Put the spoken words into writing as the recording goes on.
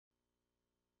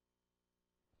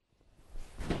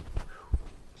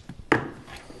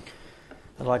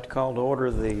I'd like to call to order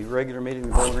the regular meeting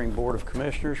of the Bowling Green Board of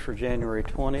Commissioners for January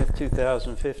 20th,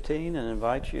 2015, and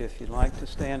invite you, if you'd like, to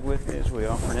stand with me as we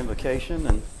offer an invocation,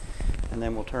 and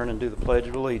then we'll turn and do the Pledge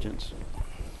of Allegiance.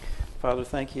 Father,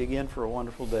 thank you again for a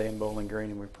wonderful day in Bowling Green,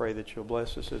 and we pray that you'll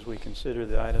bless us as we consider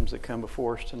the items that come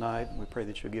before us tonight. We pray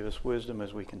that you'll give us wisdom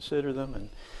as we consider them and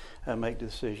make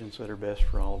decisions that are best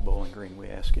for all of Bowling Green. We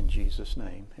ask in Jesus'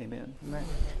 name. Amen. Amen.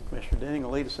 Commissioner Denning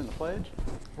will lead us in the pledge.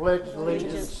 Pledge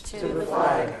allegiance to the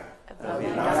flag of the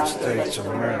United States of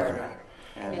America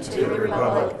and to the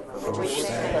republic for which it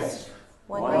stands,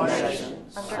 one nation,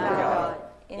 under God,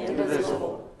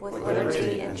 indivisible, with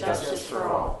liberty and justice for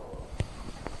all.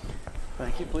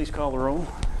 Thank you. Please call the roll.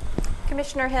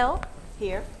 Commissioner Hill?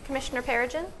 Here. Commissioner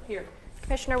Perigin? Here.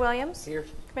 Commissioner Williams? Here.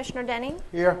 Commissioner Denning?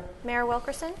 Here. Mayor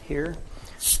Wilkerson? Here.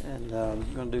 And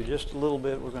I'm going to do just a little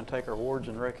bit. We're going to take our awards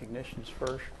and recognitions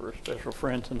first for a special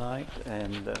friend tonight.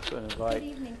 And so invite. Good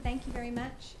evening. Thank you very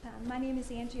much. My name is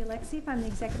Angie Alexieff. I'm the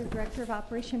Executive Director of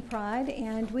Operation Pride,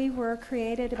 and we were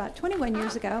created about 21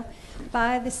 years ago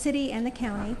by the city and the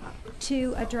county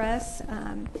to address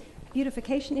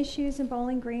beautification issues in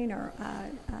Bowling Green, or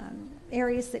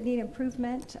areas that need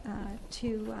improvement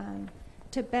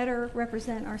to better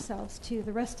represent ourselves to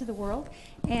the rest of the world,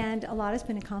 and a lot has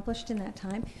been accomplished in that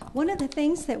time. One of the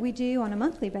things that we do on a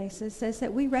monthly basis is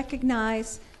that we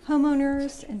recognize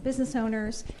homeowners and business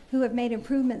owners who have made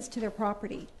improvements to their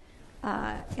property,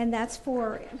 and that's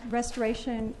for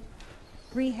restoration,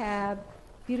 rehab,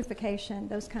 beautification,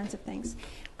 those kinds of things.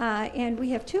 And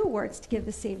we have 2 awards to give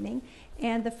this evening,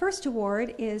 and the first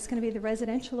award is going to be the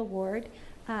residential award,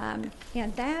 and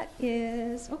that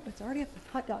is, it's already up,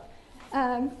 hot dog.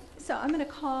 So I'm going to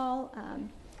call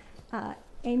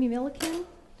Amy Milliken,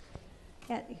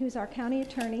 who's our county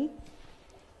attorney,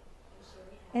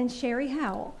 and Sherry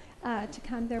Howell to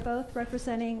come. They're both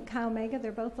representing Chi Omega.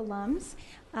 They're both alums.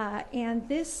 And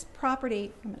this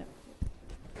property, I'm going to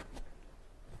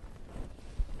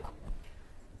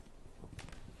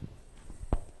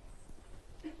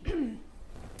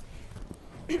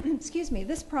excuse me,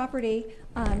 this property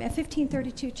at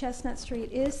 1532 Chestnut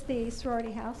Street is the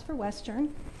sorority house for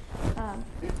Western.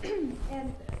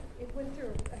 And it went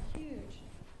through a huge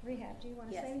rehab. Do you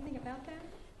want to say anything about that?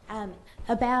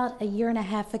 About a year and a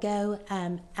half ago,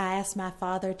 I asked my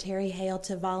father, Terry Hale,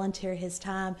 to volunteer his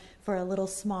time for a little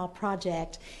small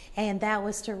project, and that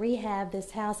was to rehab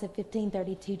this house at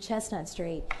 1532 Chestnut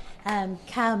Street.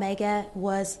 Chi Omega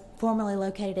was formerly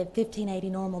located at 1580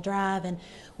 Normal Drive, and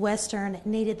Western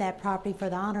needed that property for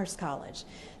the Honors College.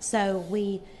 So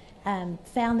we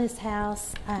found this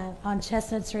house on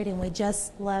Chestnut Street, and we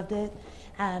just loved it.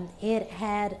 It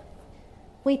had,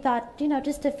 we thought,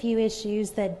 just a few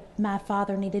issues that my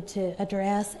father needed to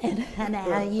address, and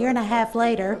a year and a half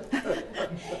later,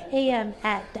 he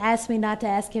asked me not to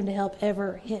ask him to help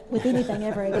ever with anything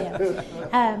ever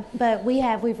again. But we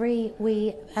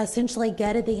essentially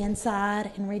gutted the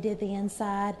inside and redid the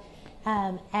inside,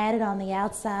 added on the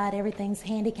outside. Everything's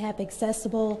handicap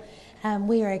accessible.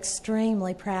 We are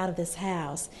extremely proud of this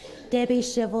house. Debbie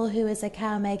Shivel, who is a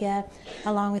Chi Omega,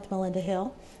 along with Melinda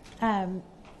Hill.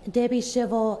 Debbie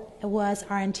Shivel was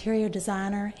our interior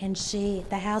designer, and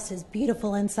the house is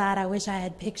beautiful inside. I wish I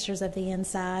had pictures of the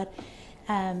inside.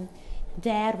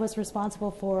 Dad was responsible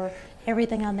for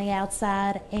everything on the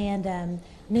outside, and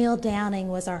Neil Downing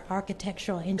was our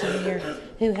architectural engineer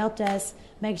who helped us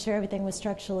make sure everything was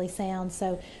structurally sound.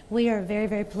 So we are very,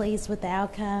 very pleased with the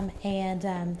outcome,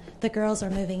 and the girls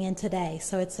are moving in today.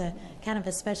 So it's a kind of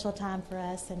a special time for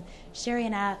us. And Sherry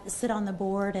and I sit on the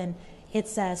board, and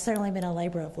it's certainly been a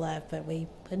labor of love, but we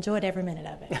enjoyed every minute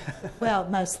of it. Well,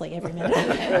 mostly every minute of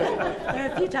it. There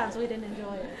are a few times we didn't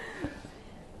enjoy it.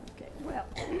 Okay, well,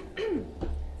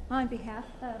 on behalf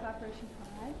of Operation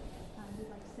Pride, we'd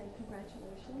like to say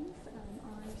congratulations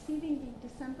on receiving the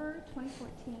December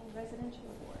 2014 Residential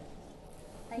Award.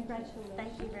 Congratulations.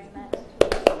 Thank you very much.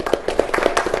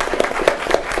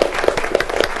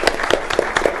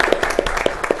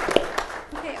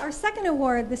 Okay, our second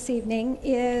award this evening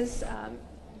is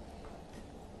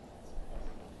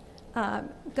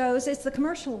it's the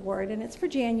commercial award, and it's for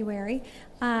January.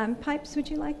 Pipes, would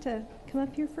you like to come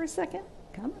up here for a second?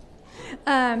 Come.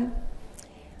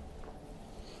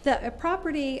 The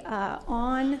property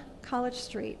on College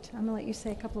Street, I'm going to let you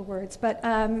say a couple of words, but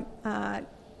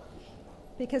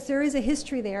because there is a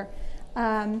history there.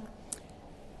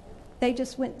 You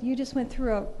just went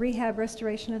through a rehab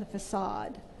restoration of the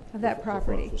facade of that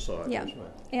property. The front facade, yeah. yes,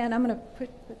 ma'am. And I'm going to put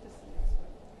this.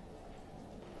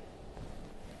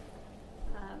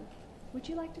 Would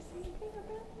you like to say anything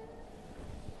about that?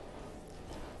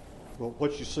 Well,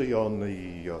 what you see on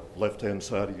the left-hand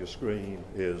side of your screen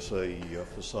is a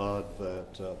facade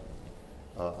that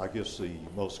I guess the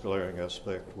most glaring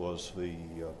aspect was the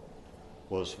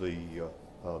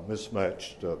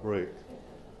mismatched brick,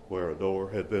 where a door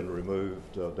had been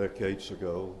removed decades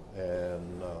ago,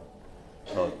 and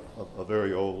a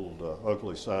very old,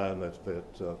 ugly sign that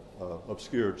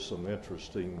obscured some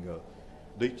interesting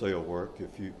detail work.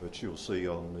 But you'll see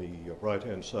on the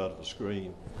right-hand side of the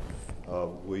screen,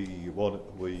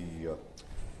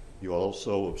 you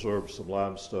also observe some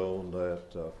limestone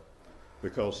that,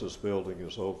 because this building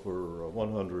is over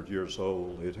 100 years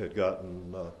old, it had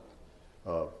gotten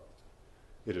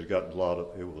it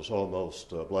was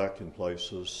almost black in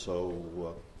places.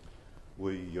 So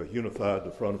we unified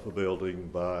the front of the building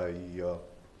by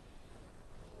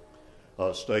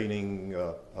staining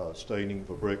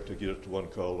the brick to get it to one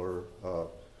color.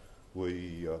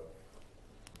 We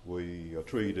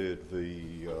treated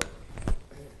the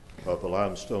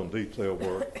limestone detail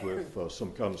work with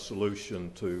some kind of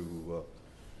solution to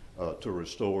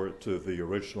restore it to the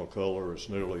original color as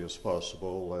nearly as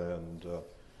possible. And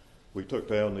we took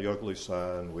down the ugly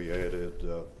sign. We added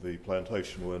the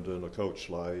plantation window and a coach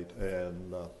light,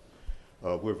 and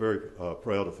we're very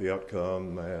proud of the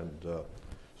outcome. And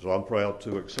so I'm proud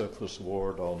to accept this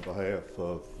award on behalf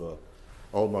of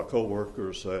all my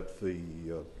co-workers at the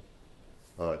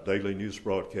Daily News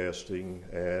Broadcasting,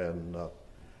 and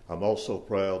I'm also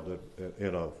proud that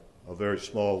in a very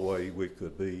small way we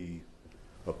could be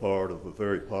a part of the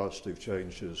very positive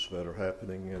changes that are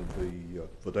happening in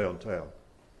the downtown.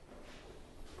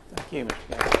 Thank you, Mr.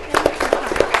 Gaines.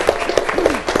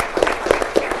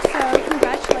 So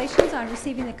congratulations on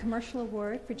receiving the commercial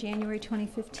award for January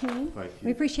 2015. Thank you.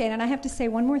 We appreciate it. And I have to say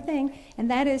one more thing, and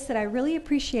that is that I really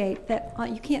appreciate that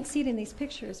you can't see it in these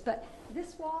pictures, but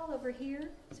this wall over here,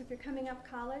 so if you're coming up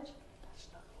College,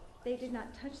 they did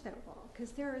not touch that wall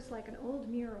because there is like an old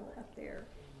mural up there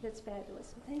that's fabulous.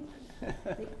 So thank you.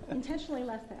 They intentionally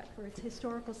left that for its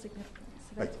historical significance.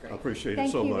 So that's great. I appreciate it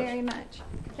Thank so you much. very much.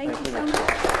 Thank you you. so much.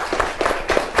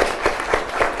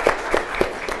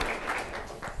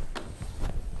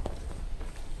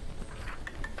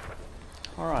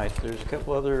 All right, there's a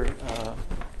couple other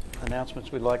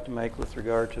announcements we'd like to make with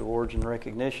regard to awards and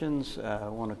recognitions. I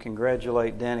want to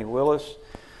congratulate Danny Willis.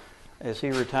 As he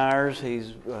retires,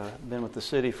 he's been with the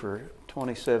city for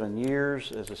 27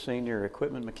 years as a senior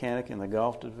equipment mechanic in the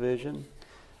golf division.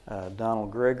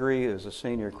 Donald Gregory is a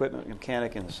senior equipment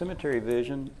mechanic in the cemetery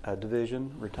division,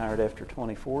 retired after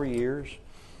 24 years.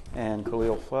 And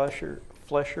Khalil Flesher,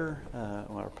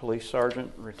 our police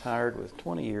sergeant, retired with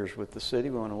 20 years with the city.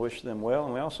 We want to wish them well.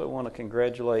 And we also want to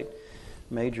congratulate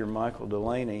Major Michael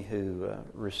Delaney, who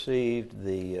received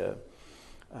the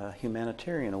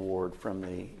humanitarian award from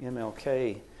the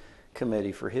MLK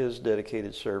committee for his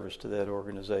dedicated service to that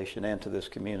organization and to this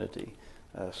community.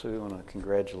 So we want to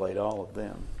congratulate all of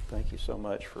them. Thank you so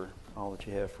much for all that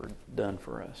you have done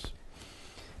for us.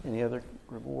 Any other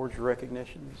awards or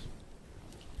recognitions?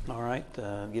 All right,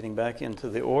 getting back into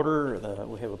the order,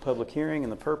 we have a public hearing,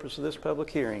 and the purpose of this public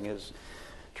hearing is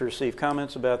to receive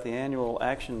comments about the annual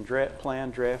action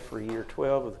plan draft for year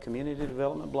 12 of the Community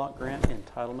Development Block Grant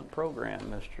Entitlement Program.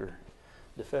 Mr.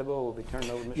 DeFebo will be turned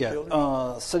over to Mr.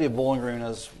 Childers. City of Bowling Green,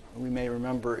 as we may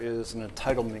remember, is an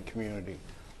entitlement community.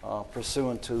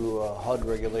 Pursuant to HUD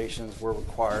regulations, we're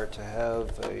required to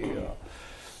have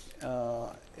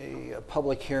a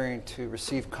public hearing to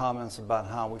receive comments about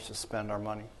how we should spend our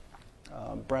money.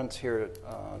 Brent's here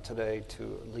today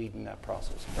to lead in that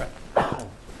process. Brent.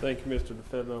 Thank you, Mr.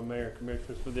 DeFebo, Mayor and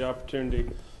Commissioners, for the opportunity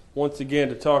once again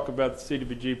to talk about the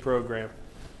CDBG program.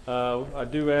 I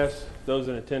do ask those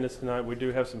in attendance tonight, we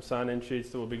do have some sign-in sheets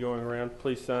that will be going around.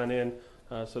 Please sign in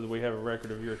so that we have a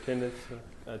record of your attendance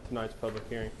at tonight's public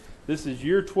hearing. This is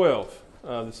year 12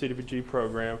 of the CDBG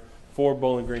program for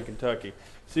Bowling Green, Kentucky.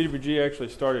 CDBG actually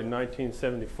started in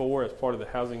 1974 as part of the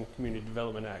Housing and Community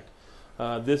Development Act.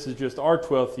 This is just our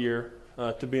 12th year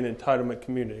to be an entitlement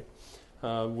community.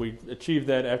 We achieved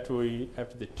that after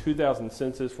the 2000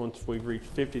 census. Once we reached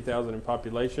 50,000 in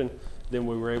population, then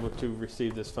we were able to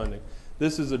receive this funding.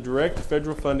 This is a direct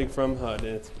federal funding from HUD,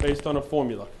 and it's based on a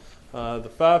formula. The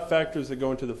 5 factors that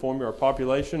go into the formula are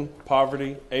population,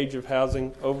 poverty, age of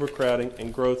housing, overcrowding,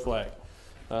 and growth lag.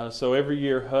 So every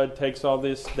year HUD takes all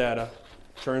this data,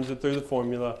 turns it through the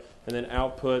formula, and then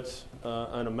outputs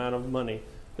an amount of money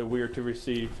that we are to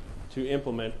receive to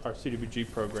implement our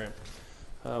CDBG program.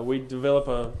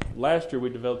 Last year we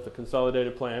developed a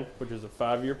consolidated plan, which is a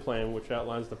 5-year plan which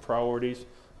outlines the priorities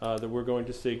that we're going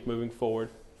to seek moving forward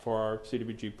for our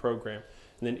CDBG program.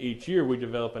 And then each year we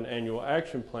develop an annual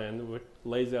action plan that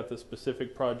lays out the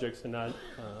specific projects and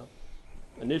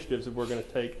initiatives that we're going to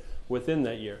take within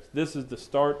that year. This is the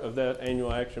start of that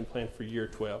annual action plan for year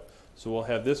 12. So we'll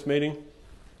have this meeting,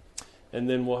 and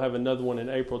then we'll have another one in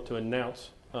April to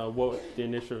announce what the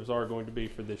initiatives are going to be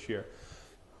for this year.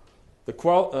 The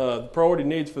priority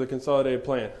needs for the consolidated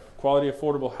plan: quality,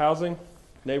 affordable housing,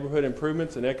 neighborhood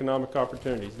improvements, and economic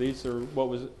opportunities. These are what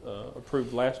was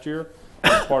approved last year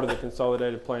as part of the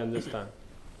consolidated plan this time.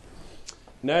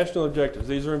 National objectives.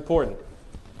 These are important.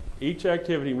 Each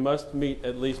activity must meet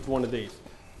at least one of these.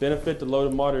 Benefit to low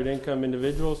to moderate income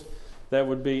individuals. That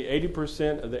would be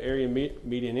 80% of the area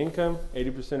median income,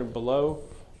 80% or below,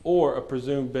 or a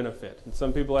presumed benefit. And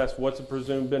some people ask, what's a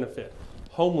presumed benefit?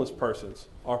 Homeless persons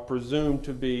are presumed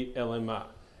to be LMI.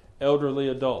 Elderly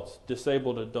adults,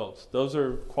 disabled adults, those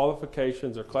are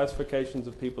qualifications or classifications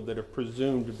of people that are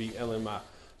presumed to be LMI.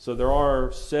 So there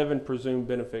are 7 presumed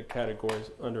benefit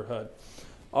categories under HUD.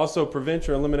 Also,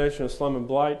 prevention or elimination of slum and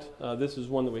blight. This is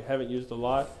one that we haven't used a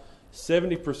lot.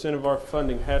 70% of our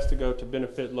funding has to go to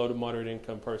benefit low to moderate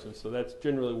income persons. So that's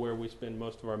generally where we spend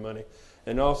most of our money.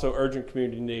 And also urgent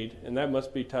community need, and that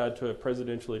must be tied to a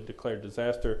presidentially declared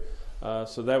disaster.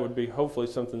 So that would be hopefully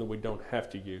something that we don't have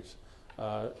to use.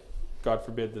 God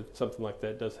forbid that something like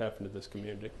that does happen to this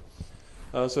community.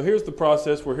 So here's the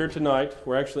process. We're here tonight.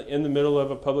 We're actually in the middle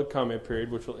of a public comment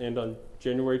period, which will end on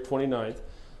January 29th.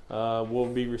 We'll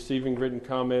be receiving written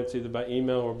comments either by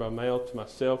email or by mail to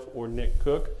myself or Nick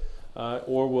Cook,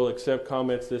 or we'll accept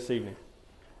comments this evening.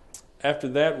 After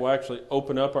that, we'll actually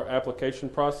open up our application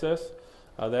process.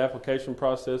 The application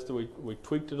process that we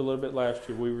tweaked it a little bit last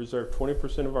year. We reserved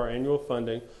 20% of our annual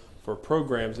funding for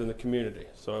programs in the community.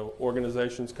 So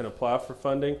organizations can apply for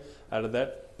funding out of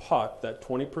that pot, that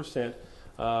 20%.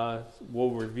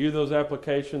 We'll review those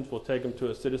applications. We'll take them to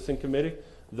a citizen committee.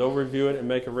 They'll review it and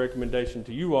make a recommendation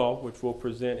to you all, which we'll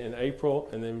present in April,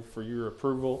 and then for your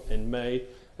approval in May.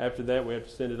 After that, we have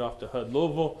to send it off to HUD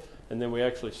Louisville, and then we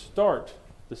actually start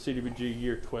the CDBG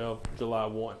Year 12 July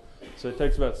 1. So it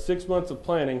takes about 6 months of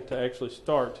planning to actually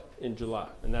start in July,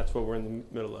 and that's what we're in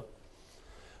the middle of.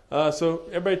 So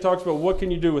everybody talks about what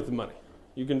can you do with the money.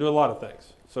 You can do a lot of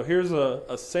things. So here's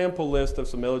a sample list of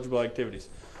some eligible activities.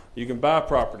 You can buy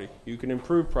property. You can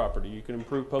improve property. You can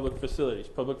improve public facilities.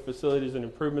 Public facilities and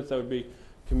improvements, that would be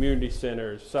community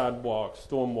centers, sidewalks,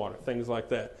 stormwater, things like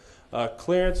that.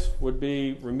 Clearance would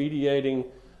be remediating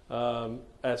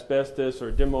asbestos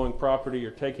or demoing property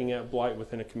or taking out blight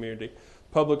within a community.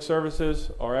 Public services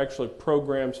are actually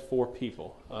programs for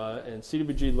people, and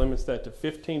CDBG limits that to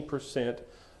 15%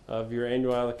 of your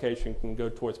annual allocation can go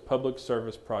towards public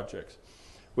service projects.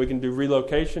 We can do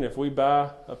relocation. If we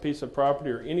buy a piece of property,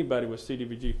 or anybody with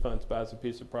CDBG funds buys a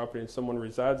piece of property and someone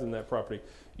resides in that property,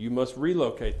 you must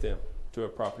relocate them to a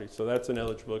property. So that's an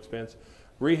eligible expense.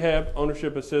 Rehab,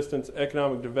 ownership assistance,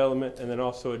 economic development, and then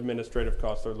also administrative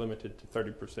costs are limited to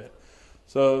 30%.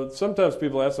 So sometimes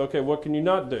people ask, okay, what can you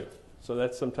not do? So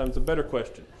that's sometimes a better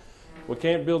question. We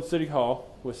can't build City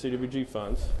Hall with CDBG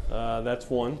funds. That's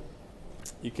one.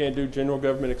 You can't do general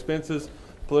government expenses,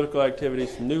 political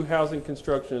activities. New housing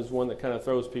construction is one that kind of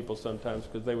throws people sometimes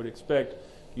because they would expect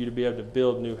you to be able to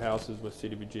build new houses with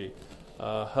CDBG.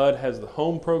 HUD has the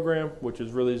home program, which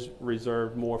is really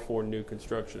reserved more for new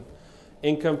construction.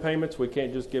 Income payments, we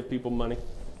can't just give people money.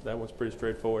 That one's pretty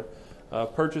straightforward.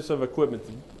 Purchase of equipment.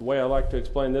 The way I like to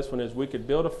explain this one is we could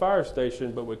build a fire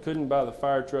station, but we couldn't buy the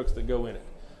fire trucks that go in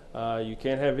it. You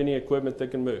can't have any equipment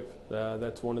that can move.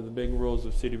 That's one of the big rules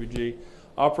of CDBG.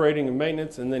 Operating and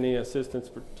maintenance, and then any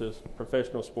assistance to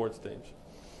professional sports teams.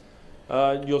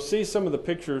 You'll see some of the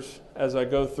pictures as I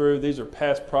go through. These are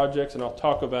past projects, and I'll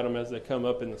talk about them as they come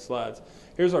up in the slides.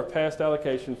 Here's our past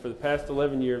allocation for the past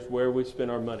 11 years where we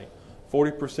spent our money.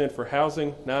 40% for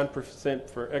housing, 9%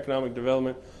 for economic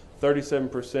development,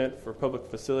 37% for public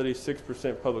facilities,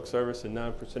 6% public service, and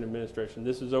 9% administration.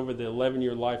 This is over the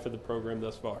 11-year life of the program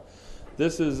thus far.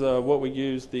 This is what we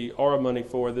use the ARA money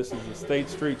for. This is the State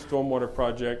Street Stormwater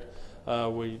Project.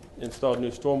 We installed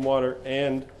new stormwater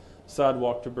and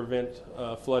sidewalk to prevent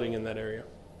flooding in that area.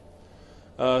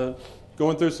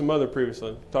 Going through some other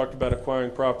previously, talked about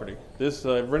acquiring property. This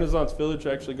Renaissance Village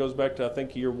actually goes back to, I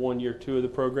think, year 1, year 2 of the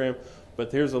program.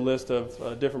 But here's a list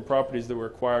of different properties that were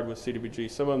acquired with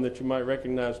CDBG. Some of them that you might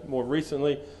recognize more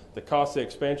recently, the CASA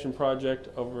expansion project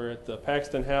over at the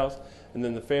Paxton House, and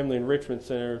then the Family Enrichment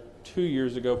Center 2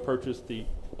 years ago purchased the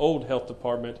old health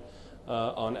department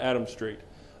on Adams Street.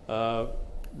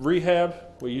 Rehab,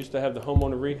 we used to have the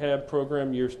homeowner rehab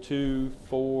program years 2,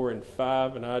 4, and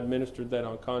 5, and I administered that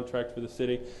on contract for the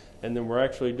city. And then we're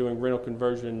actually doing rental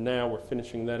conversion now. We're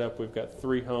finishing that up. We've got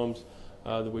 3 homes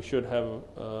that we should have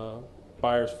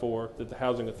buyers for, that the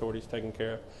Housing Authority is taking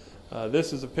care of.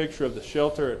 This is a picture of the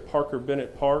shelter at Parker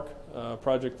Bennett Park, a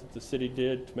project that the city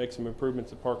did to make some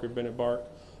improvements at Parker Bennett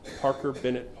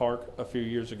Park a few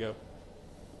years ago.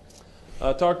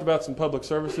 Talked about some public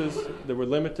services that were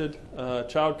limited,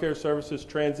 child care services,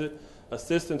 transit,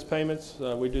 assistance payments.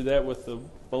 We do that with the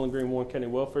Bowling Green Warren County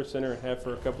Welfare Center and have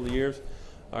for a couple of years.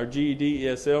 Our GED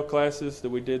ESL classes that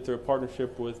we did through a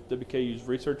partnership with WKU's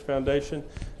Research Foundation,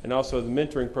 and also the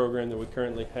mentoring program that we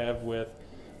currently have with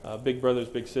Big Brothers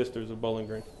Big Sisters of Bowling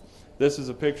Green. This is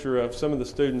a picture of some of the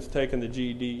students taking the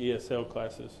GED ESL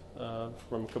classes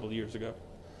from a couple of years ago.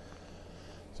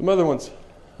 Some other ones.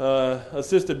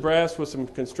 Assisted brass with some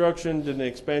construction, did an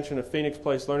expansion of Phoenix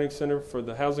Place Learning Center for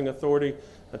the Housing Authority.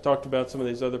 I talked about some of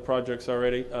these other projects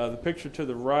already. The picture to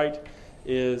the right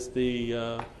is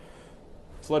the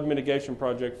flood mitigation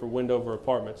project for Wendover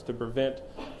Apartments to prevent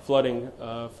flooding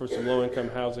for some low-income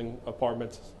housing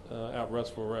apartments out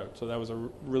Russell Road. So that was a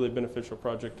really beneficial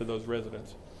project to those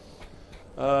residents.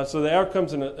 So the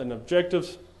outcomes and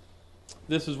objectives.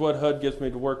 This is what HUD gets me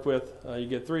to work with. You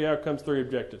get 3 outcomes, 3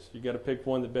 objectives. You got to pick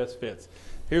one that best fits.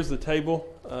 Here's the table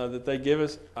that they give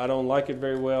us. I don't like it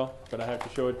very well, but I have to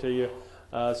show it to you.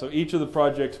 So each of the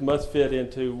projects must fit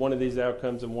into one of these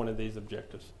outcomes and one of these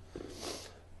objectives.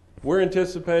 We're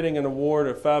anticipating an award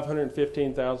of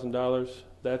 $515,000.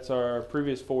 That's our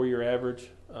previous 4-year average.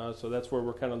 So that's where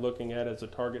we're kind of looking at as a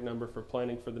target number for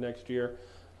planning for the next year.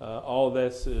 All of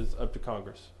this is up to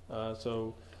Congress.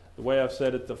 So the way I've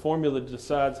said it, the formula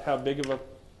decides how big of a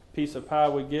piece of pie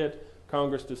we get.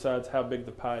 Congress decides how big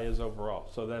the pie is overall.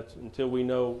 So that's until we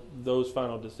know those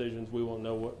final decisions, we won't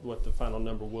know what the final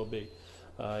number will be.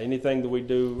 Anything that we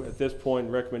do at this point,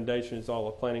 recommendation is all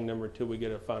a planning number until we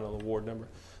get a final award number.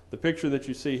 The picture that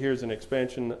you see here is an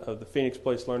expansion of the Phoenix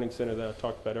Place Learning Center that I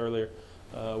talked about earlier,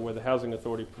 where the Housing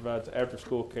Authority provides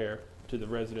after-school care to the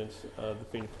residents of the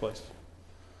Phoenix Place.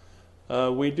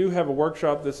 We do have a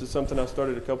workshop. This is something I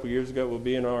started a couple years ago. It will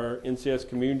be in our NCS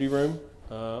community room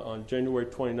on January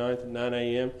 29th at 9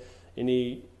 a.m.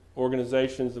 Any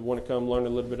organizations that want to come learn a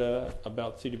little bit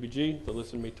about CDBG, they'll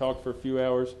listen to me talk for a few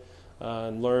hours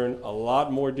and learn a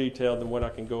lot more detail than what I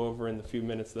can go over in the few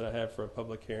minutes that I have for a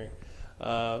public hearing.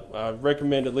 I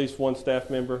recommend at least one staff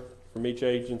member from each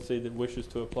agency that wishes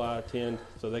to apply attend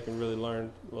so they can really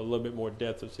learn a little bit more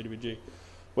depth of CDBG.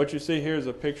 What you see here is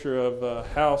a picture of a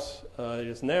house. It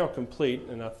is now complete,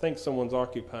 and I think someone's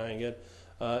occupying it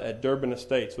at Durbin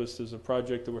Estates, which is a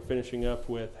project that we're finishing up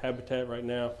with Habitat right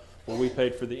now, where we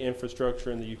paid for the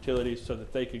infrastructure and the utilities so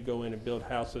that they could go in and build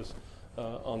houses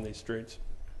on these streets.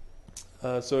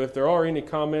 So if there are any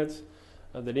comments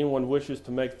that anyone wishes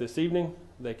to make this evening,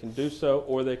 they can do so,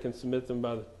 or they can submit them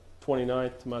by the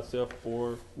 29th to myself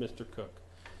or Mr. Cook.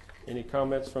 Any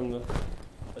comments from the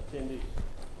attendees?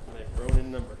 They've grown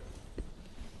in number.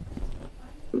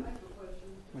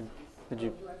 Did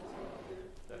you?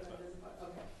 That's fine.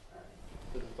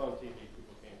 Because it's on TV,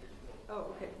 people can't hear you.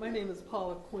 Oh, okay. My name is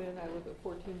Paula Quinn. I live at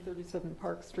 1437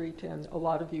 Park Street, and a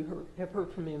lot of you have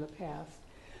heard from me in the past.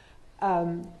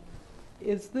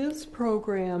 Is this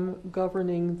program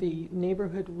governing the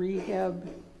neighborhood rehab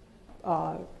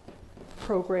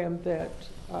program that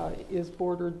is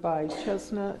bordered by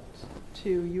Chestnut to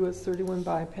US 31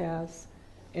 Bypass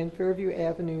and Fairview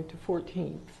Avenue to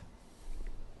 14th?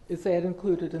 Is that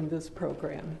included in this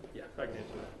program? Yeah, I can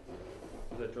answer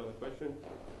that. Is that your only question?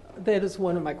 That is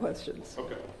one of my questions.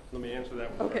 Okay, let me answer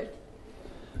that one. Okay.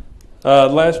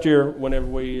 Last year, whenever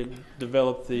we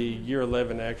developed the Year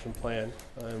 11 action plan,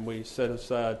 and we set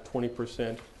aside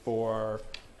 20% for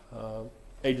our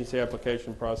agency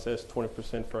application process,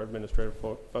 20% for our administrative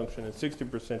function, and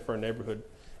 60% for our neighborhood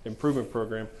improvement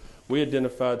program, we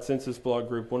identified Census Block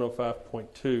Group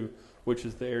 105.2, which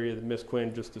is the area that Ms.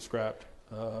 Quinn just described,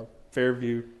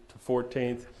 Fairview to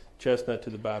 14th, Chestnut to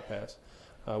the bypass.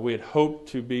 We had hoped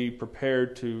to be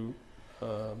prepared to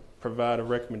provide a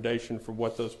recommendation for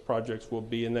what those projects will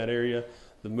be in that area.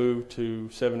 The move to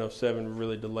 707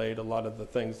 really delayed a lot of the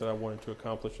things that I wanted to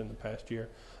accomplish in the past year.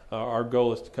 Our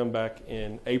goal is to come back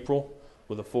in April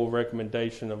with a full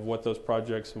recommendation of what those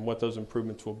projects and what those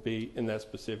improvements will be in that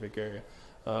specific area.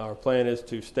 Our plan is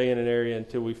to stay in an area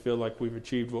until we feel like we've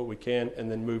achieved what we can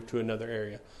and then move to another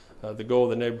area. The goal of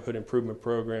the neighborhood improvement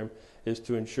program is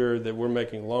to ensure that we're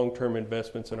making long-term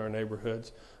investments in our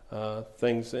neighborhoods,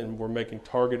 and we're making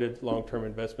targeted long-term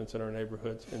investments in our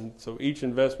neighborhoods. And so each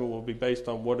investment will be based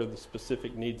on what are the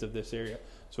specific needs of this area.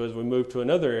 So as we move to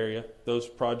another area, those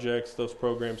projects, those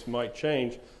programs might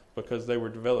change because they were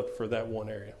developed for that one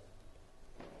area.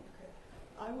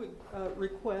 I would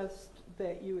request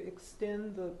that you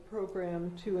extend the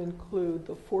program to include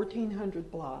the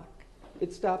 1400 block.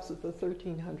 It stops at the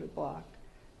 1300 block.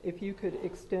 If you could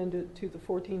extend it to the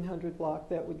 1400 block,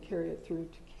 that would carry it through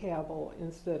to Cabell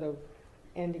instead of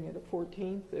ending at a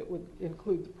 14th. It would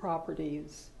include the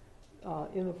properties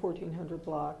in the 1400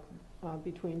 block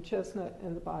between Chestnut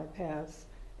and the bypass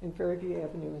and Fairview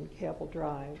Avenue and Cabell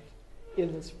Drive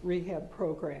in this rehab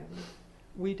program.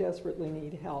 We desperately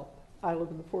need help. I live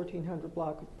in the 1400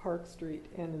 block of Park Street,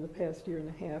 and in the past year and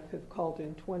a half have called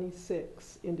in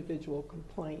 26 individual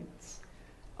complaints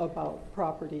about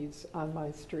properties on my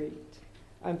street.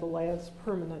 I'm the last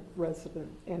permanent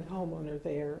resident and homeowner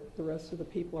there. The rest of the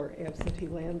people are absentee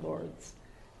landlords,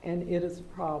 and it is a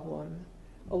problem.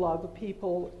 A lot of the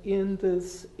people in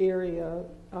this area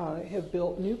have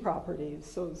built new properties,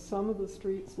 so some of the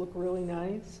streets look really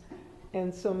nice,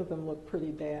 and some of them look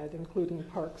pretty bad, including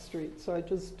Park Street. So I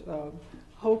just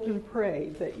hope and pray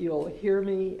that you'll hear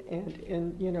me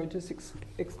and you know, just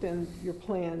extend your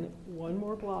plan one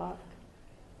more block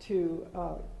to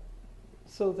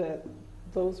so that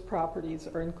those properties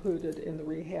are included in the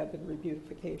rehab and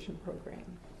rebeautification program.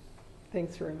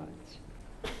 Thanks very much.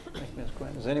 Thank you, Ms.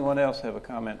 Quinn. Does anyone else have a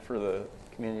comment for the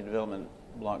Community Development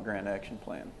Block Grant Action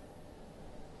Plan?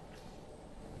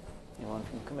 Anyone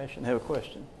from the Commission have a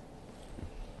question?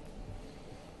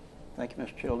 Thank you,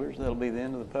 Mr. Childers. That'll be the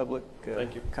end of the public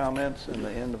comments and the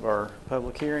end of our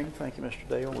public hearing. Thank you, Mr.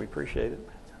 Dale. We appreciate it.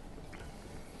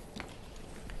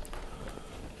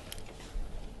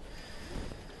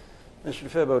 Mr.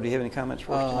 DeFebo, do you have any comments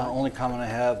for us tonight? Only comment I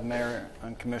have, Mayor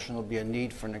and Commission, will be a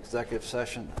need for an executive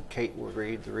session. Kate will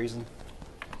read the reason.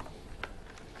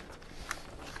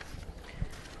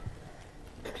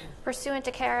 Pursuant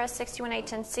to KRS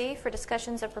 61810C for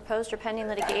discussions of proposed or pending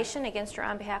litigation against or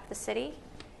on behalf of the city,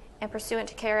 and pursuant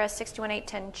to KRS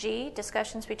 61810G,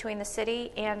 discussions between the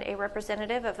city and a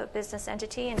representative of a business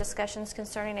entity and discussions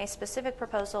concerning a specific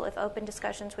proposal if open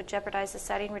discussions would jeopardize the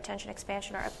siting, retention,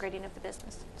 expansion, or upgrading of the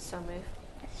business. So moved.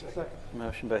 Second.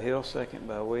 Motion by Hill, second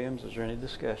by Williams. Is there any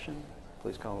discussion?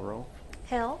 Please call the roll.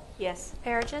 Hill. Yes.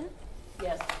 Perigin.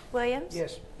 Yes. Williams.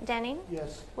 Yes. Denning.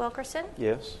 Yes. Wilkerson.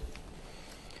 Yes.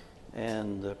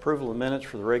 And approval of minutes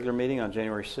for the regular meeting on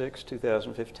January 6,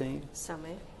 2015. So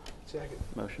moved. Second.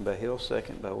 Motion by Hill,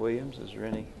 second by Williams. Is there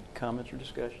any comments or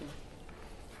discussion?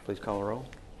 Please call the roll.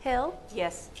 Hill.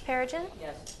 Yes. Perigin.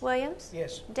 Yes. Williams.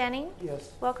 Yes. Denning.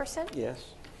 Yes. Wilkerson. Yes.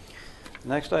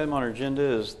 Next item on our agenda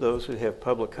is those who have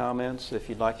public comments. If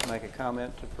you'd like to make a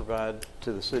comment to provide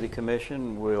to the City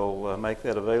Commission, we'll make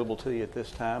that available to you at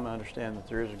this time. I understand that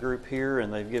there is a group here,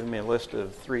 and they've given me a list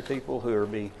of 3 people who will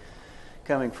be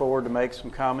coming forward to make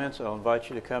some comments. I'll invite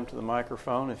you to come to the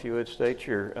microphone. If you would state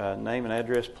your name and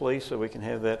address, please, so we can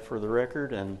have that for the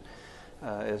record. And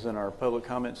as in our public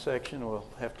comment section, we'll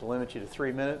have to limit you to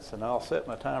 3 minutes, and I'll set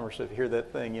my timer so if you hear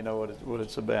that thing, you know what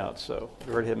it's about. So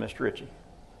go right ahead, Mr. Ritchie.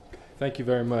 Thank you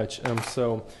very much.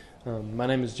 My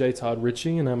name is J. Todd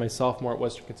Ritchie, and I'm a sophomore at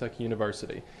Western Kentucky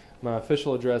University. My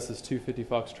official address is 250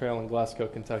 Fox Trail in Glasgow,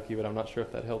 Kentucky, but I'm not sure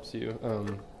if that helps you.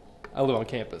 I live on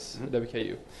campus at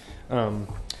WKU.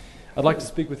 I'd like to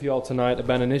speak with you all tonight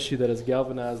about an issue that has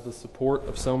galvanized the support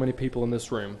of so many people in this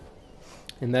room,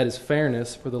 and that is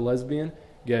fairness for the lesbian,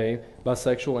 gay,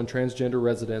 bisexual, and transgender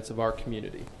residents of our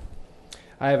community.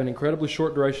 I have an incredibly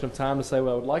short duration of time to say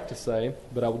what I would like to say,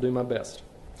 but I will do my best.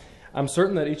 I'm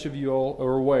certain that each of you all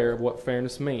are aware of what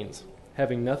fairness means,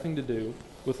 having nothing to do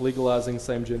with legalizing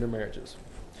same-gender marriages.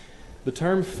 The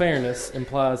term fairness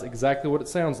implies exactly what it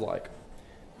sounds like,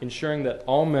 ensuring that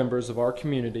all members of our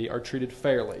community are treated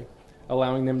fairly,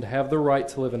 allowing them to have the right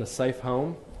to live in a safe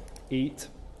home, eat,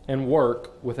 and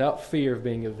work without fear of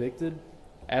being evicted,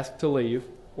 asked to leave,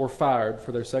 or fired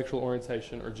for their sexual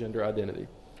orientation or gender identity.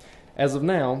 As of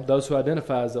now, those who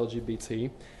identify as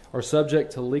LGBT are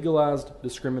subject to legalized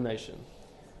discrimination,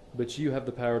 but you have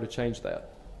the power to change that.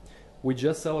 We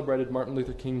just celebrated Martin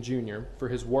Luther King Jr. for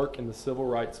his work in the civil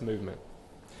rights movement.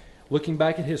 Looking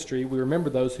back at history, we remember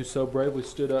those who so bravely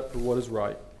stood up for what is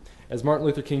right. As Martin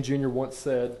Luther King Jr. once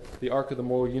said, the arc of the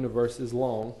moral universe is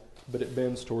long, but it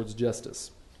bends towards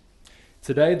justice.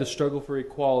 Today, the struggle for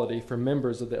equality for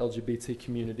members of the LGBT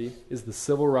community is the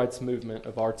civil rights movement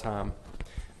of our time.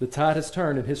 The tide has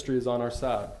turned and history is on our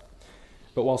side.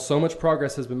 But while so much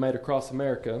progress has been made across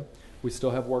America, we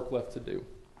still have work left to do.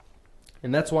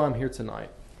 And that's why I'm here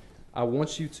tonight. I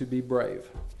want you to be brave.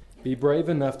 Be brave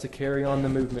enough to carry on the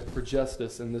movement for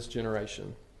justice in this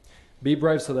generation. Be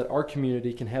brave so that our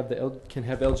community can have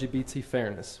LGBT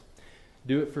fairness.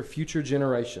 Do it for future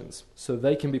generations so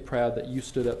they can be proud that you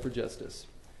stood up for justice.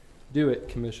 Do it,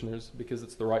 commissioners, because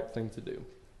it's the right thing to do.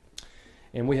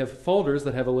 And we have folders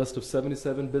that have a list of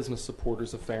 77 business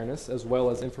supporters of fairness, as well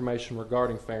as information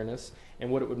regarding fairness and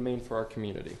what it would mean for our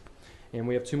community. And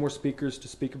we have 2 more speakers to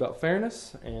speak about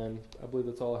fairness, and I believe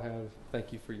that's all I have.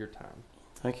 Thank you for your time.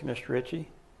 Thank you, Mr. Ritchie.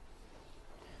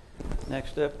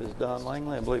 Next up is Don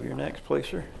Langley. I believe you're next, please,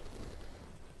 sir.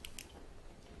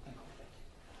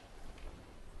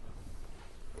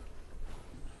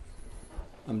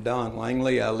 I'm Don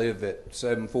Langley. I live at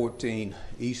 714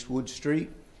 Eastwood Street.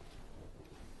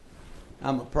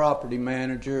 I'm a property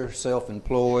manager,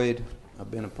 self-employed.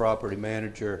 I've been a property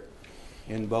manager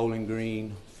in Bowling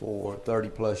Green for 30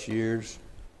 plus years.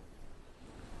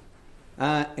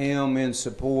 I am in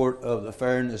support of the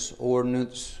fairness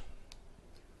ordinance.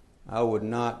 I would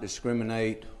not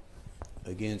discriminate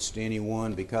against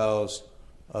anyone because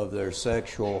of their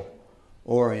sexual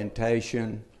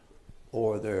orientation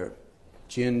or their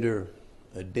gender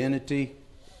identity.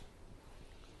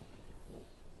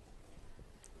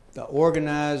 The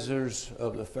organizers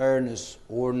of the fairness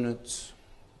ordinance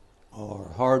are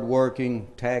hardworking,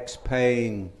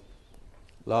 tax-paying,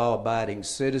 law-abiding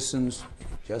citizens,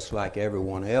 just like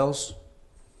everyone else.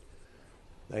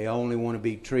 They only want to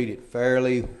be treated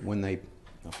fairly when they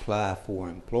apply for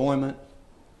employment,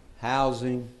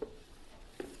 housing,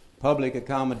 public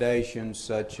accommodations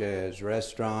such as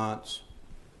restaurants,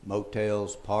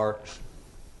 motels, parks.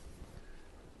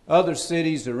 Other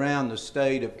cities around the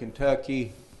state of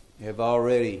Kentucky have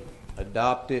already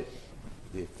adopted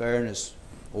the fairness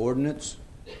ordinance.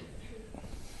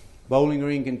 Bowling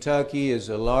Green, Kentucky is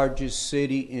the largest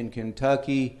city in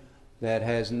Kentucky that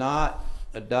has not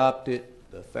adopted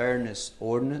the fairness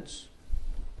ordinance.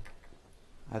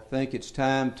 I think it's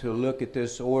time to look at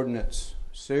this ordinance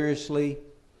seriously,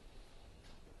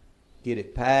 get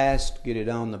it passed, get it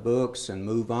on the books, and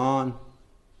move on.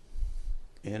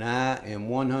 And I am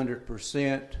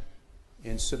 100%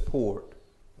 in support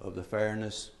of the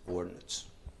fairness ordinance.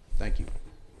 Thank you.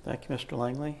 Thank you, Mr.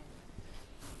 Langley.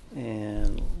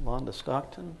 And Londa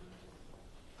Stockton.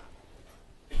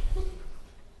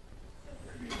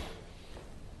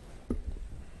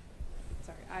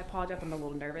 Sorry, I apologize. I'm a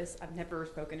little nervous. I've never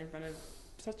spoken in front of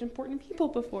such important people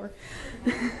before.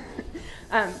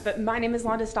 But my name is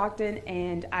Londa Stockton,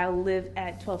 and I live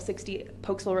at 1260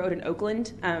 Pokesville Road in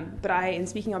Oakland. But I am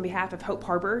speaking on behalf of Hope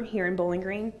Harbor here in Bowling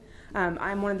Green.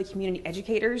 I'm one of the community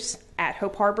educators at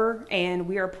Hope Harbor, and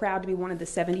we are proud to be one of the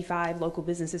 75 local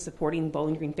businesses supporting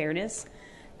Bowling Green fairness.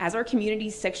 As our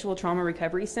community's sexual trauma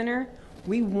recovery center,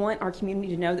 we want our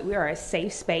community to know that we are a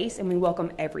safe space and we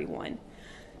welcome everyone.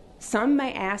 Some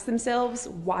may ask themselves,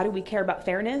 why do we care about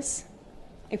fairness?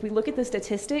 If we look at the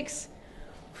statistics,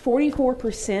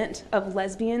 44% of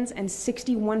lesbians and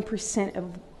 61%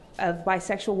 of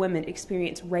bisexual women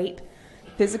experience rape,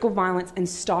 physical violence, and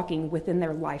stalking within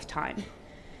their lifetime.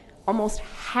 Almost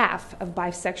half of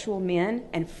bisexual men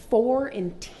and 4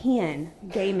 in 10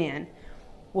 gay men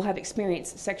will have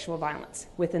experienced sexual violence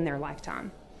within their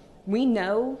lifetime. We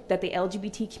know that the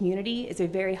LGBT community is a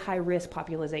very high-risk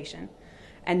population,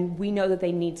 and we know that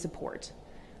they need support.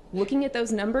 Looking at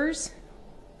those numbers,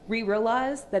 we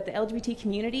realize that the LGBT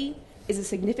community is a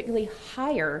significantly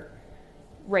higher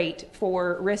rate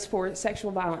for risk for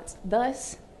sexual violence.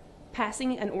 Thus,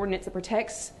 passing an ordinance that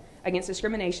protects against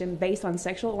discrimination based on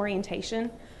sexual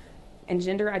orientation and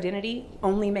gender identity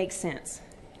only makes sense.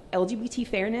 LGBT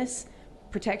fairness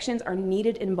protections are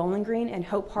needed in Bowling Green, and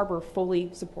Hope Harbor fully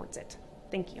supports it.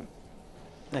 Thank you.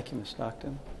 Thank you, Ms.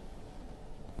 Stockton.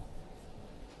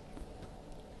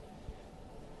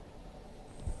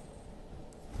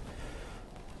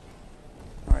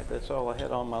 All right, that's all I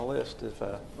had on my list. If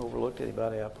I overlooked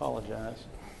anybody, I apologize.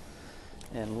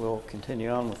 And we'll continue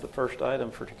on with the first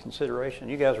item for consideration.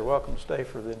 You guys are welcome to stay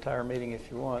for the entire meeting if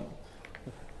you want.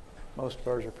 Most of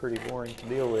ours are pretty boring to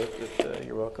deal with, but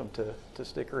you're welcome to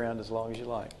stick around as long as you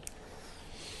like.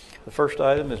 The first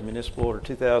item is Municipal Order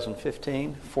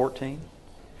 2015-14.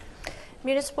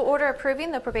 Municipal order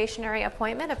approving the probationary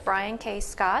appointment of Brian K.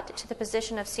 Scott to the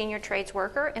position of Senior Trades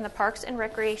Worker in the Parks and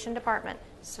Recreation Department.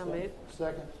 So moved.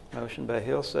 Second. Motion by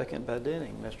Hill, second by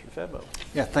Denning. Mr. Febo.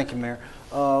 Yeah, thank you, Mayor.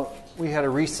 We had a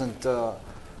recent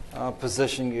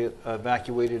position get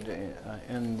evacuated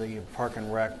in the Park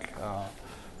and Rec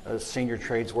as senior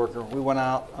trades worker. We went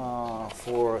out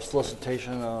for a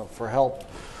solicitation for help.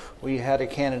 We had a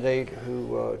candidate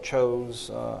who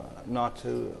chose not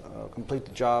to complete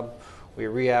the job. We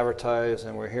re-advertised,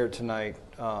 and we're here tonight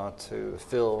to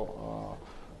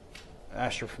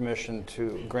ask your permission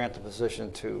to grant the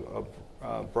position to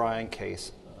Brian K.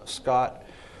 Scott.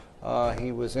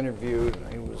 He was interviewed.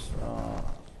 He was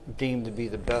deemed to be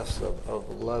the best of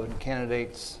 11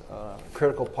 candidates.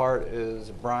 Critical part is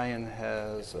Brian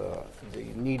has the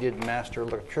needed master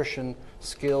electrician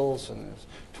skills and his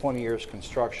 20 years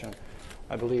construction.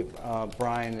 I believe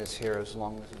Brian is here as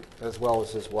well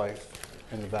as his wife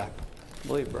in the back. I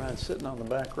believe Brian's sitting on the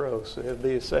back row, so it'll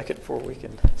be a second before we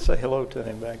can say hello to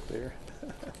him back there.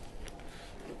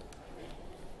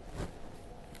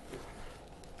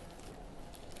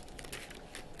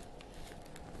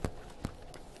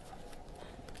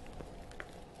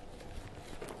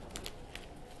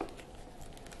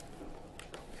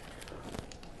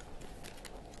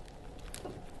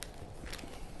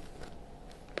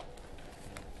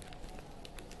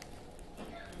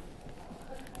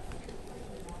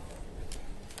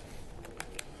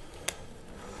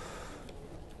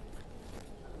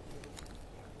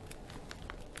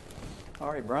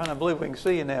 All right, Brian, I believe we can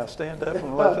see you now. Stand up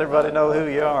and let everybody know who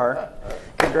you are.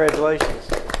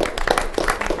 Congratulations.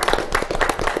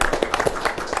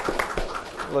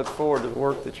 Look forward to the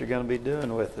work that you're going to be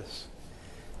doing with us.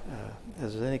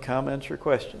 Is there any comments or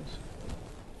questions?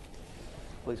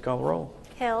 Please call the roll.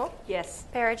 Hill. Yes.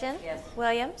 Perigin. Yes.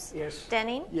 Williams. Yes.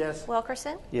 Denning. Yes.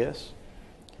 Wilkerson. Yes.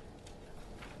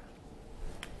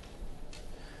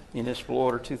 Municipal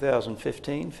Order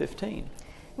 2015-15.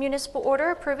 Municipal order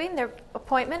approving the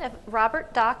appointment of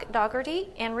Robert Doc Dougherty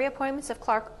and reappointments of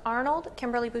Clark Arnold,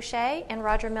 Kimberly Boucher, and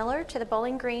Roger Miller to the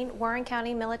Bowling Green, Warren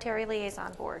County Military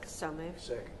Liaison Board. So moved.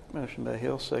 Second. Motion by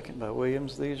Hill, second by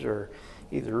Williams. These are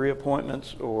either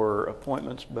reappointments or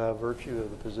appointments by virtue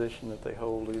of the position that they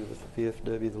hold, either with the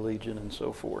VFW, the Legion, and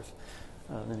so forth.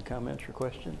 Any comments or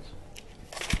questions?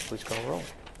 Please call the roll.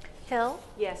 Hill.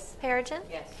 Yes. Perigin.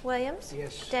 Yes. Williams.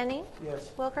 Yes. Denning.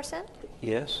 Yes. Wilkerson.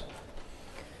 Yes.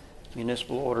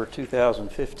 Municipal Order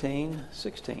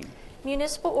 2015-16.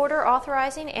 Municipal order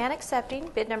authorizing and accepting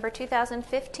bid number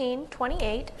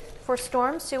 2015-28 for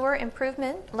storm sewer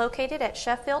improvement located at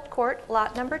Sheffield Court,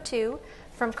 lot number 2,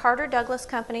 from Carter Douglas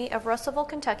Company of Russellville,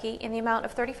 Kentucky, in the amount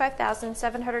of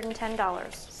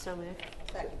 $35,710. So moved.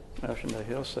 Motion by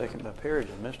Hill, second by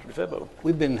Perigin. Mr. DeFebo.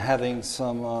 We've been having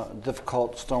some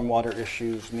difficult stormwater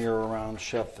issues near around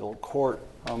Sheffield Court.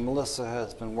 Melissa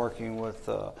has been working with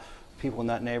people in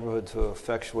that neighborhood to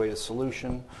effectuate a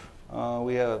solution.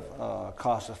 We have a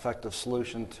cost-effective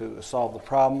solution to solve the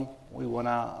problem. We went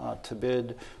out to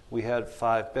bid. We had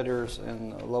 5 bidders,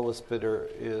 and the lowest bidder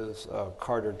is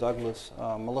Carter Douglas.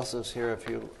 Melissa's here if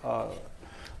you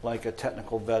like a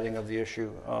technical vetting of the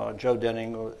issue. Joe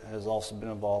Denning has also been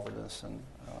involved in this and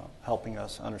helping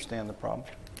us understand the problem.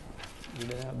 You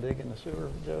been out digging the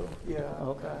sewer, Joe? Yeah,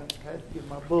 Okay. I had to get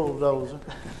my bulldozer.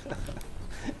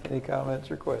 Any comments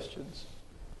or questions?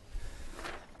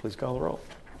 Please call the roll.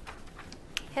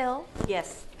 Hill.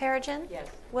 Yes. Perigin. Yes.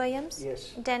 Williams.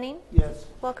 Yes. Denning. Yes.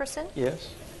 Wilkerson.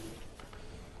 Yes.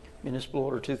 Municipal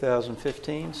Order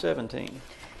 2015-17.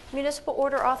 Municipal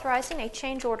order authorizing a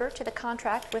change order to the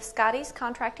contract with Scotty's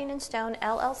Contracting and Stone,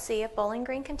 LLC of Bowling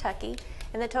Green, Kentucky,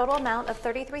 in the total amount of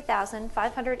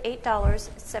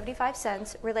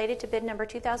 $33,508.75 related to bid number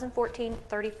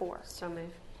 2014-34. So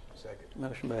moved. Second.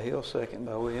 Motion by Hill, second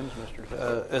by Williams. Mr.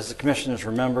 DeFebo. As the commissioners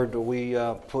remembered, we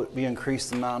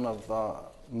increased the amount of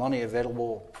money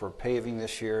available for paving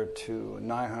this year to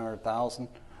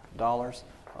 $900,000.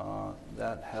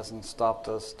 That hasn't stopped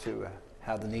us to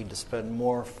have the need to spend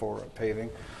more for paving.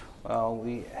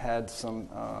 We had some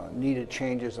needed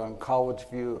changes on College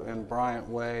View and Bryant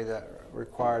Way that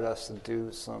required us to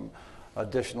do some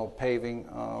additional paving.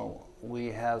 We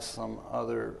have some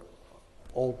other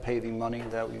old paving money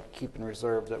that we keep in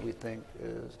reserve that we think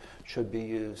should be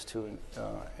used to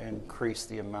increase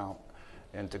the amount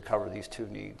and to cover these 2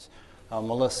 needs.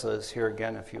 Melissa is here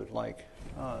again if you would like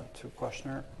to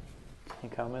question her. Any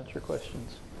comments or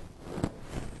questions?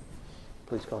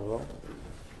 Please call the roll.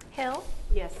 Hill.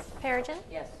 Yes. Perigin.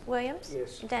 Yes. Williams.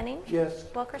 Yes. Denning. Yes.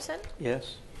 Wilkerson.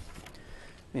 Yes.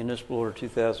 Municipal Order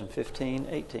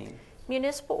 2015-18.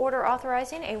 Municipal order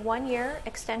authorizing a 1-year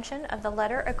extension of the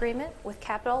letter agreement with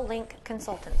Capital Link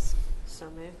Consultants. So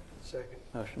moved. Second.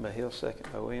 Motion by Hill,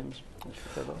 second by Williams.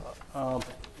 Mr. DeFebo.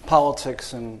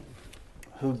 Politics and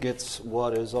who gets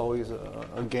what is always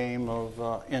a game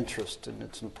of interest, and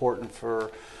it's important for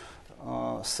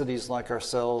cities like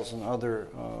ourselves and other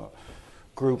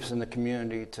groups in the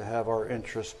community to have our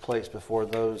interests placed before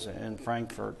those in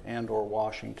Frankfort and or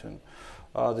Washington.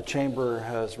 The Chamber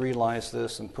has realized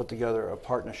this and put together a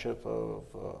partnership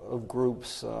of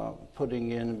groups putting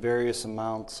in various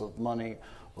amounts of money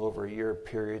over a year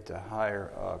period to hire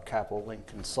Capital Link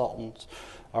consultants.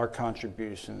 Our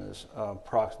contribution is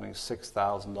approximately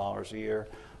 $6,000 a year.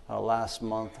 last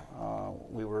month,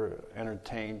 we were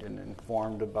entertained and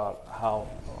informed about how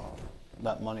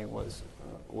that money was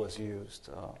used.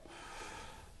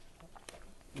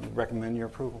 We recommend your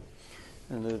approval.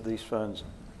 And these funds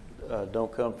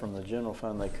don't come from the general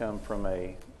fund. They come from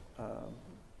a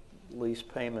lease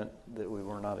payment that we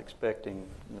were not expecting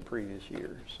in the previous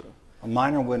year. So, A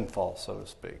minor windfall, so to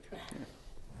speak.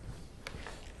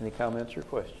 any comments or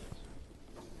questions?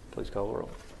 Please call the roll.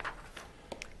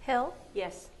 Hill.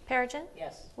 Yes. Perigin.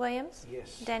 Yes. Williams.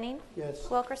 Yes. Denning. Yes.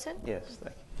 Wilkerson. Yes,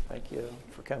 thank you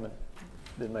for coming.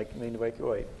 Didn't mean to make you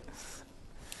wait.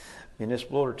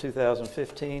 Municipal Order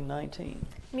 2015-19.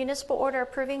 Municipal order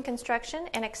approving construction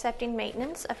and accepting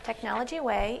maintenance of Technology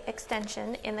Way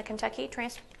extension in the Kentucky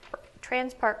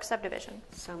Transpark subdivision.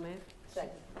 So moved.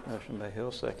 Second. Motion by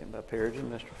Hill, second by Perigin.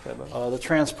 Mr. Febo. The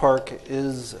Transpark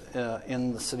is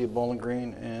in the city of Bowling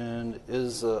Green and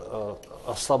is a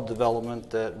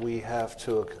subdevelopment that we have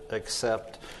to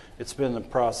accept. It's been in the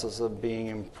process of being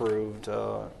improved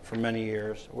for many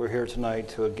years. We're here tonight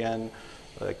to again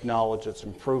acknowledge its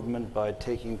improvement by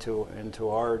taking into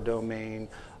our domain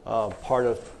part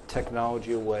of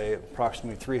Technology Way,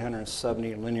 approximately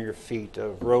 370 linear feet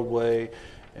of roadway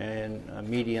and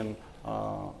medium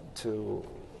to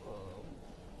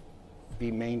be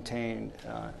maintained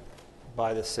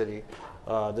by the city.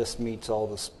 This meets all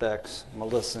the specs.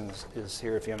 Melissa is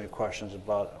here if you have any questions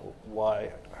about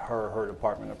why her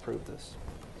department approved this.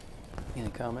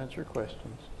 Any comments or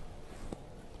questions?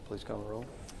 Please call the roll.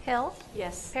 Hill.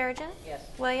 Yes. Perigin. Yes.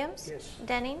 Williams. Yes.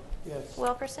 Denning. Yes.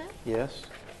 Wilkerson. Yes.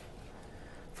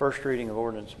 First reading of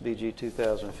ordinance BG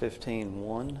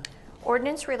 2015-1.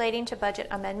 Ordinance relating to budget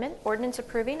amendment. Ordinance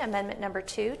approving amendment number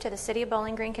 2 to the City of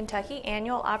Bowling Green, Kentucky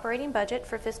annual operating budget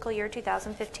for fiscal year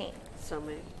 2015. So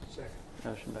moved. Second.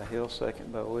 Motion by Hill,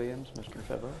 second by Williams. Mr.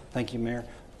 Febo. Thank you, Mayor.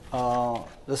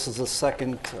 This is the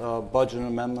second budget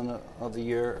amendment of the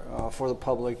year for the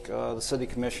public. The City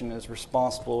Commission is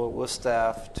responsible with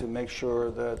staff to make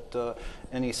sure that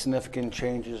any significant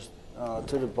changes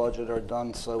to the budget are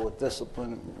done so with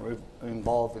discipline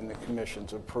involving the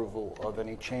Commission's approval of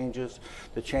any changes.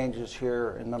 The changes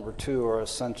here in number 2 are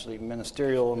essentially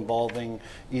ministerial, involving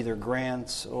either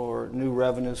grants or new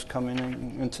revenues coming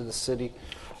into the city.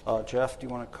 Jeff, do you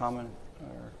want to comment?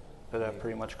 Or did that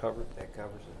pretty much cover it? That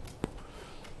covers it.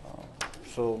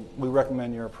 So we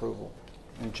recommend your approval,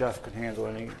 and Jeff can handle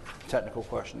any technical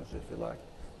questions if you like.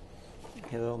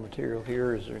 Hill, material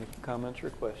here. Is there any comments or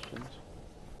questions?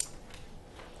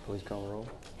 Please call the roll.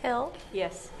 Hill.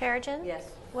 Yes. Perigin. Yes.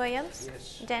 Williams.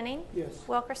 Yes. Denning. Yes.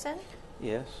 Wilkerson.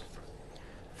 Yes.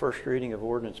 First reading of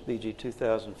ordinance BG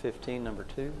 2015 number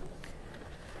 2.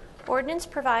 Ordinance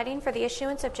providing for the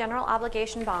issuance of general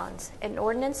obligation bonds. An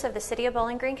ordinance of the City of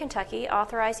Bowling Green, Kentucky,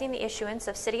 authorizing the issuance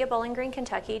of City of Bowling Green,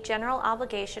 Kentucky general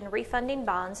obligation refunding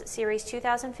bonds Series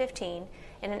 2015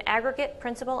 in an aggregate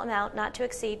principal amount not to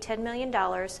exceed $10 million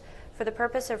for the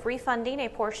purpose of refunding a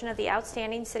portion of the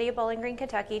outstanding City of Bowling Green,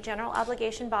 Kentucky general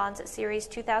obligation bonds Series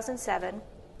 2007,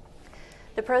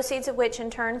 the proceeds of which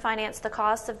in turn finance the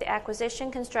costs of the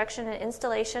acquisition, construction, and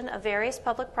installation of various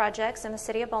public projects in the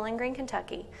City of Bowling Green,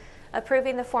 Kentucky,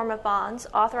 approving the form of bonds,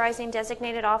 authorizing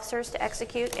designated officers to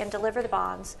execute and deliver the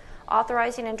bonds,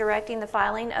 authorizing and directing the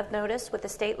filing of notice with the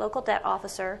state local debt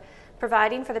officer,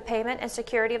 providing for the payment and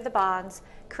security of the bonds,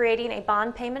 creating a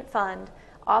bond payment fund,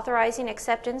 authorizing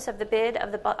acceptance of the bid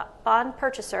of the bond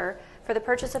purchaser for the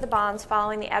purchase of the bonds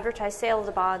following the advertised sale of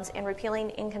the bonds, and repealing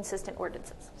inconsistent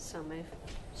ordinances. So moved.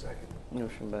 Second.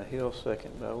 Motion by Hill,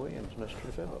 second by Williams. Mr.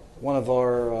 Febo. One of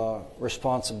our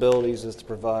responsibilities is to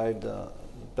provide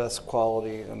best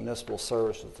quality municipal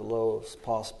service at the lowest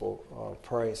possible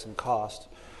price and cost.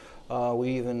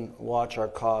 We even watch our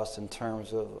costs in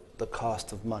terms of the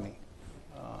cost of money.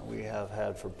 We have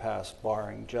had for past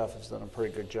borrowing. Jeff has done a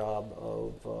pretty good job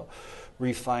of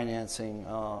refinancing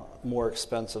more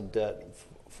expensive debt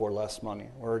for less money.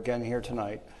 We're again here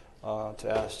tonight to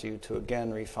ask you to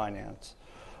again refinance.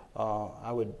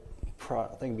 I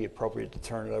think it'd be appropriate to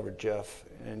turn it over to Jeff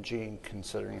and Gene,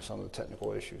 considering some of the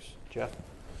technical issues. Jeff?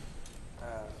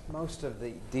 Most of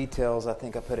the details, I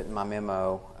think I put it in my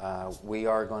memo. We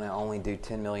are going to only do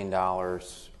 $10 million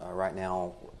right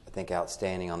now, I think,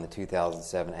 outstanding on the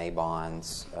 2007 A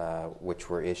bonds, which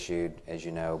were issued, as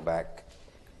you know, back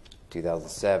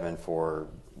 2007 for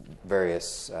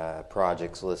various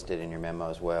projects listed in your memo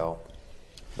as well.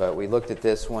 But we looked at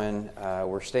this one.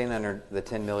 We're staying under the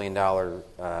 $10 million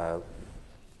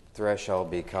threshold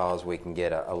because we can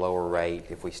get a lower rate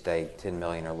if we stay $10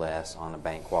 million or less on a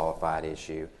bank qualified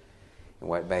issue. And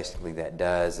what basically that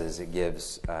does is it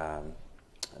gives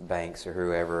banks or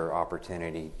whoever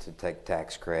opportunity to take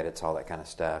tax credits, all that kind of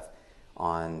stuff,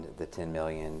 on the 10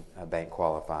 million bank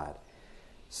qualified.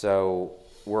 So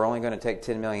we're only going to take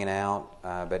 10 million out,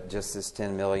 but just this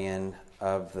 10 million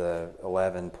of the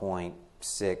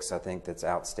 11.6, I think, that's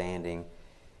outstanding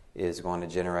is going to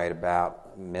generate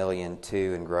about $1.2 million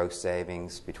in gross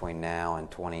savings between now and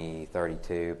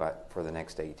 2032, but for the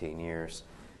next 18 years.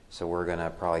 So we're going to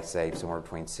probably save somewhere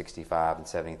between $65,000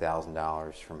 and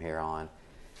 $70,000 from here on.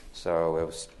 So it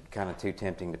was kind of too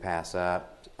tempting to pass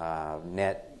up.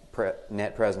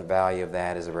 Net present value of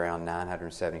that is around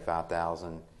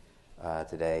 $975,000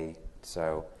 today.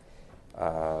 So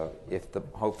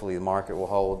hopefully the market will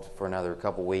hold for another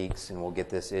couple weeks, and we'll get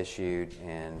this issued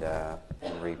and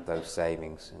reap those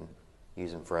savings and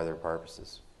use them for other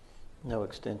purposes. No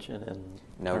extension and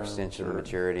no extension of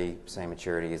maturity, same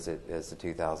maturity as the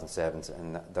 2007s,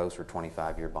 and those were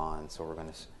 25-year bonds. So we're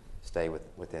going to stay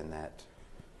within that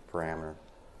parameter,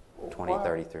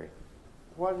 2033.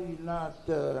 Why do you not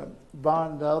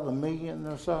bond the other $1 million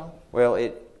or so?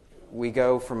 Well, we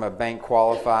go from a bank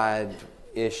qualified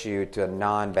issue to a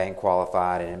non-bank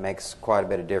qualified, and it makes quite a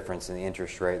bit of difference in the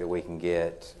interest rate that we can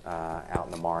get out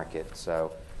in the market.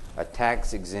 So a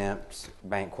tax-exempt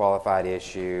bank qualified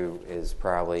issue is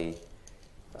probably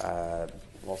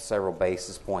several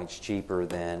basis points cheaper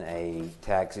than a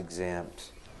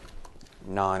tax-exempt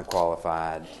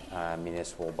non-qualified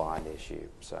municipal bond issue.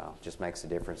 So it just makes a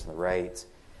difference in the rates.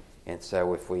 And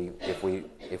so if we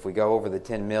go over the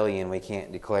 10 million, we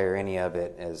can't declare any of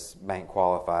it as bank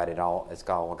qualified at all. It's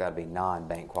all got to be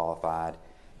non-bank qualified,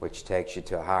 which takes you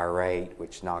to a higher rate,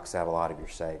 which knocks out a lot of your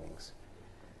savings.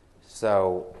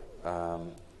 So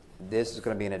this is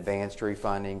going to be an advanced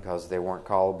refunding because they weren't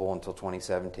callable until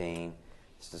 2017.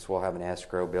 This will have an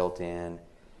escrow built in.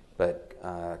 But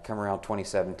come around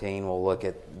 2017, we'll look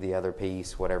at the other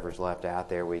piece, whatever's left out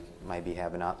there. We maybe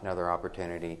have another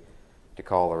opportunity to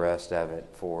call the rest of it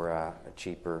for a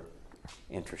cheaper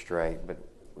interest rate. But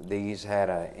these had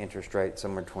an interest rate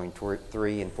somewhere between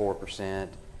 3 and 4%,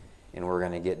 and we're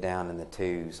going to get down in the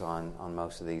 2s on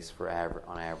most of these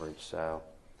on average. So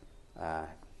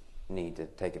need to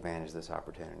take advantage of this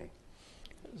opportunity.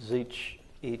 Does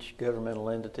each governmental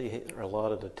entity are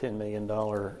allotted a $10 million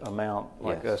amount,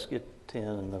 like Yes. us get 10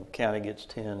 and the county gets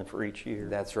 10 for each year?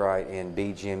 That's right, and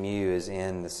BGMU is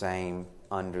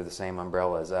under the same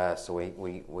umbrella as us, so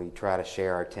we try to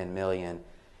share our 10 million.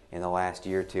 In the last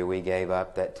year or two, we gave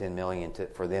up that 10 million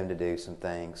for them to do some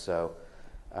things. So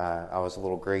I was a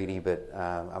little greedy, but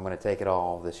I'm going to take it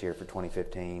all this year for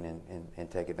 2015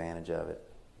 and take advantage of it.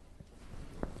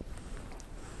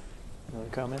 Other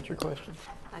comments or questions?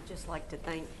 I'd just like to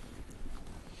thank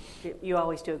you.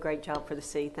 Always do a great job for the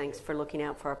city. Thanks for looking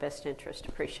out for our best interest.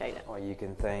 Appreciate it. Well, you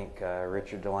can thank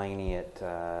Richard Delaney at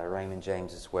Raymond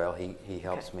James as well. He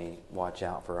helps me watch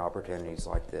out for opportunities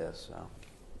like this. So.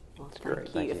 Well, great.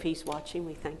 thank you. If he's watching,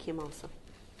 we thank him also.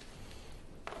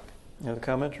 Other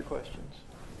comments or questions?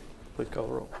 Please call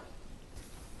the roll.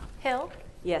 Hill,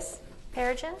 Yes.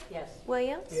 Perigin. Yes.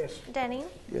 Williams. Yes. Denning.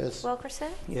 Yes.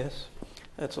 Wilkerson. Yes.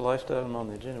 That's the last item on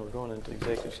the agenda. We're going into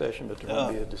executive session, but there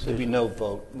won't be a decision. There'll be no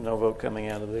vote. No vote coming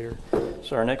out of there.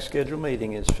 So our next scheduled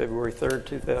meeting is February 3rd,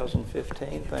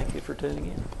 2015. Thank you for tuning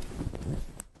in.